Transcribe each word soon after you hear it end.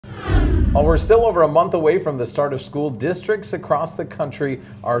While we're still over a month away from the start of school, districts across the country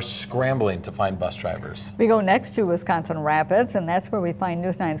are scrambling to find bus drivers. We go next to Wisconsin Rapids, and that's where we find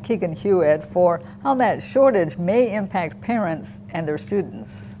News 9's Keegan Hewitt for how that shortage may impact parents and their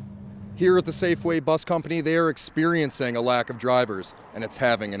students. Here at the Safeway Bus Company, they are experiencing a lack of drivers, and it's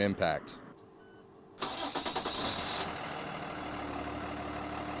having an impact.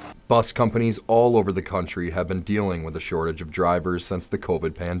 Bus companies all over the country have been dealing with a shortage of drivers since the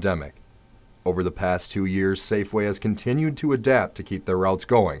COVID pandemic. Over the past 2 years, Safeway has continued to adapt to keep their routes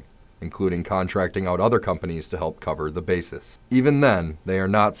going, including contracting out other companies to help cover the basis. Even then, they are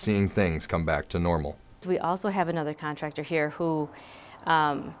not seeing things come back to normal. We also have another contractor here who,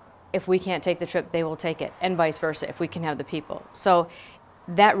 if we can't take the trip, they will take it, and vice versa if we can have the people. So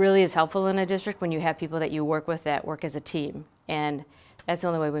that really is helpful in a district when you have people that you work with that work as a team, and that's the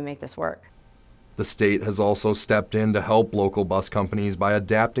only way we make this work. The state has also stepped in to help local bus companies by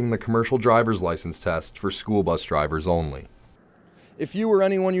adapting the commercial driver's license test for school bus drivers only. If you or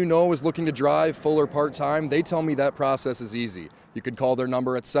anyone you know is looking to drive full or part-time, they tell me that process is easy. You could call their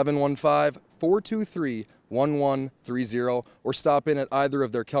number at 715-423-1130 or stop in at either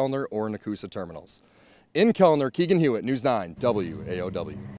of their Kellner or Nakusa terminals. In Kellner, Keegan Hewitt, News 9, WAOW.